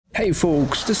Hey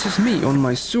folks, this is me on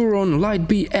my Surron Light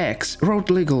Bee X road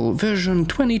legal version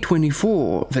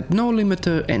 2024 with no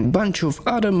limiter and bunch of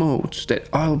other modes that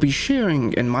I'll be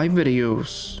sharing in my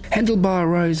videos.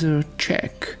 Handlebar riser,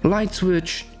 check. Light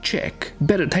switch, check.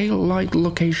 Better tail light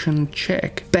location,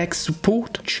 check. Back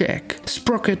support, check.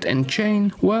 Sprocket and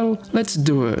chain, well, let's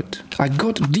do it. I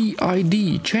got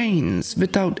DID chains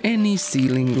without any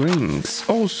sealing rings.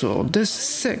 Also this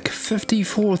sick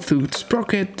 54-tooth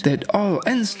sprocket that I'll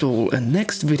install in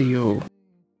next video.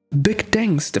 Big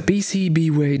thanks to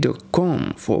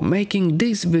PCBWay.com for making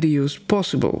these videos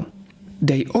possible.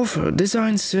 They offer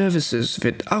design services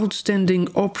with outstanding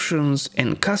options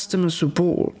and customer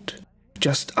support.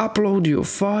 Just upload your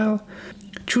file,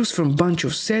 choose from bunch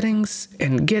of settings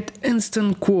and get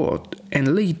instant quote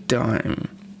and lead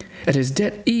time. It is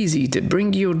that easy to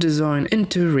bring your design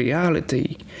into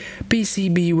reality.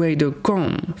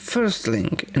 PCBWay.com, first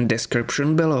link in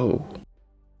description below.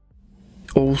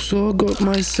 Also got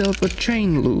myself a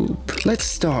chain loop. Let's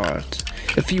start.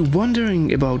 If you're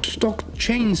wondering about stock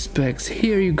chain specs,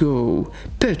 here you go.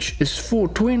 Pitch is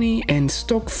 420 and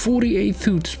stock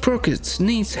 48-tooth sprockets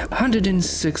needs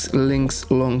 106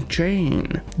 links long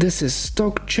chain. This is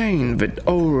stock chain with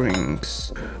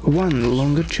O-rings. One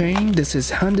longer chain, this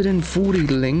is 140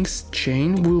 links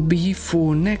chain, will be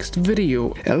for next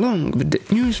video along with the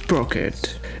new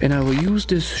sprocket. And I will use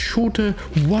this shorter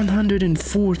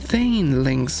 114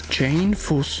 links chain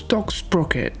for stock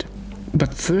sprocket.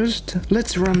 But first,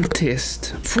 let's run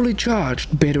test. Fully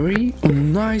charged battery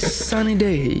on nice sunny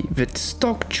day with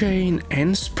stock chain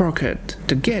and sprocket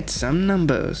to get some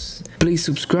numbers. Please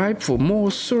subscribe for more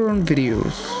Surron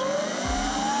videos.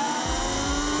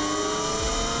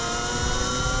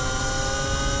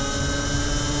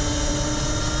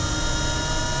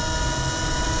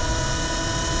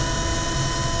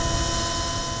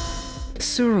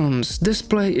 Surron's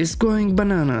display is going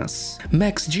bananas.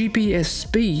 Max GPS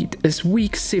speed is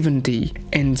weak 70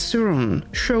 and Surron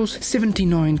shows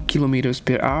 79 km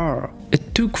per hour.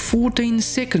 It took 14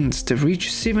 seconds to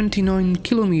reach 79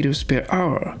 km per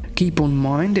hour. Keep on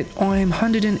mind that I am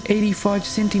 185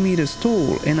 centimeters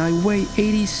tall and I weigh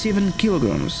 87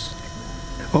 kilograms.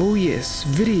 Oh yes,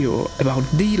 video about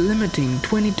delimiting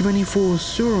 2024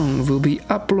 Surron will be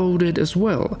uploaded as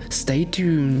well. Stay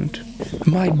tuned.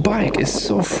 My bike is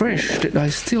so fresh that I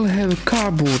still have a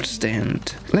cardboard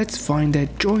stand. Let's find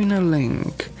that joiner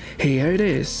link. Here it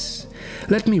is.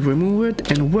 Let me remove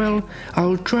it and well,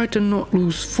 I'll try to not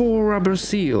lose 4 rubber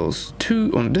seals,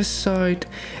 2 on this side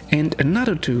and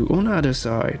another 2 on other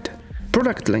side.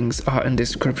 Product links are in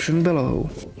description below.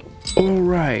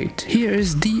 Alright, here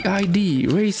is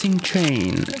DID racing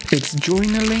chain, its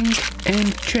joiner link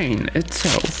and chain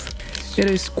itself. It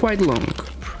is quite long,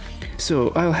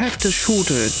 so I'll have to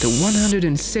shorten it to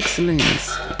 106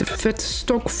 links to fit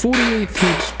stock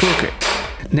 48-tooth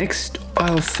sprocket. Next,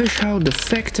 I'll fish out the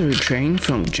factory chain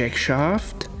from jack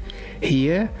shaft.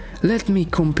 Here, let me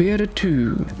compare the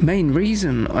two. Main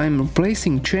reason I'm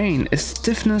replacing chain is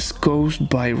stiffness caused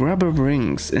by rubber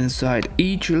rings inside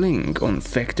each link on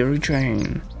factory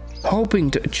chain. Hoping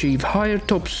to achieve higher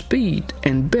top speed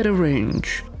and better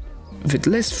range, with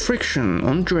less friction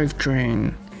on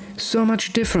drivetrain. So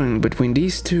much different between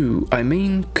these two, I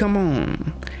mean, come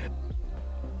on.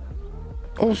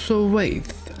 Also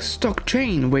weight. Stock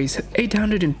chain weighs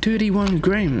 831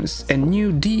 grams and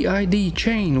new DID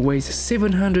chain weighs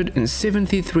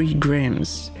 773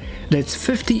 grams. That's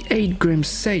 58 grams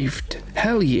saved.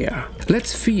 Hell yeah!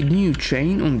 Let's feed new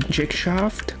chain on jack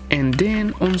shaft and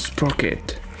then on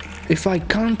sprocket. If I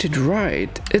counted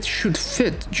right, it should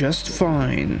fit just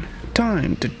fine.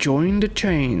 Time to join the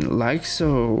chain like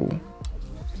so.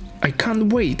 I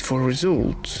can't wait for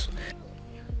results.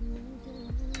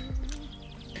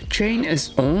 Chain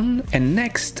is on and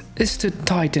next is to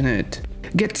tighten it.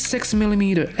 Get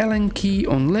 6mm Allen key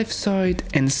on left side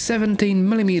and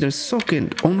 17mm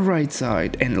socket on right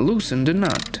side and loosen the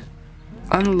nut.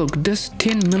 Unlock this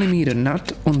 10mm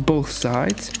nut on both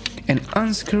sides and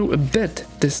unscrew a bit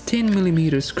this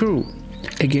 10mm screw.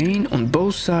 Again on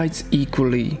both sides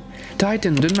equally.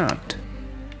 Tighten the nut.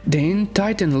 Then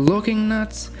tighten locking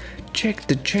nuts, check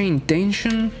the chain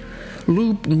tension,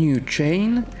 loop new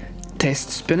chain,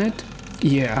 test spin it,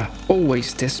 yeah,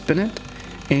 always test spin it,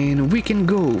 and we can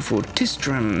go for test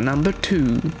run number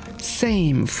 2.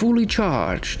 Same, fully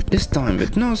charged, this time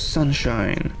with no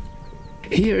sunshine.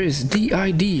 Here is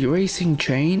DID racing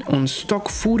chain on stock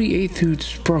 48-tooth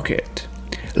sprocket.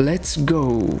 Let's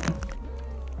go.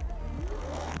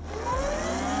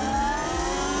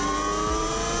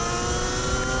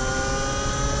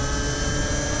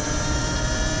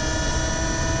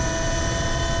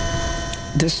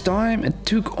 This time it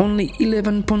took only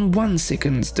 11.1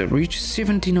 seconds to reach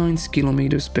 79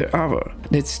 km per hour.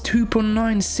 That's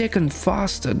 2.9 seconds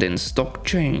faster than stock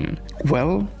chain.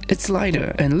 Well, it's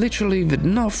lighter and literally with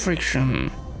no friction.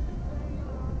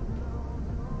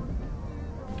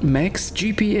 Max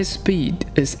GPS speed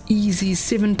is easy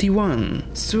 71.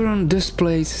 Surron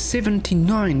displays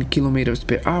 79 km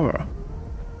per hour.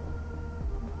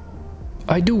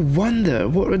 I do wonder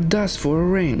what it does for a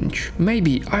range.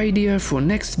 Maybe idea for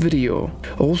next video.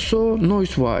 Also,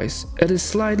 noise-wise, it is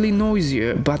slightly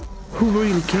noisier, but who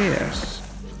really cares?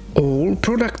 All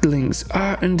product links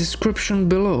are in description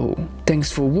below.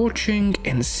 Thanks for watching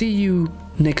and see you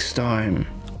next time.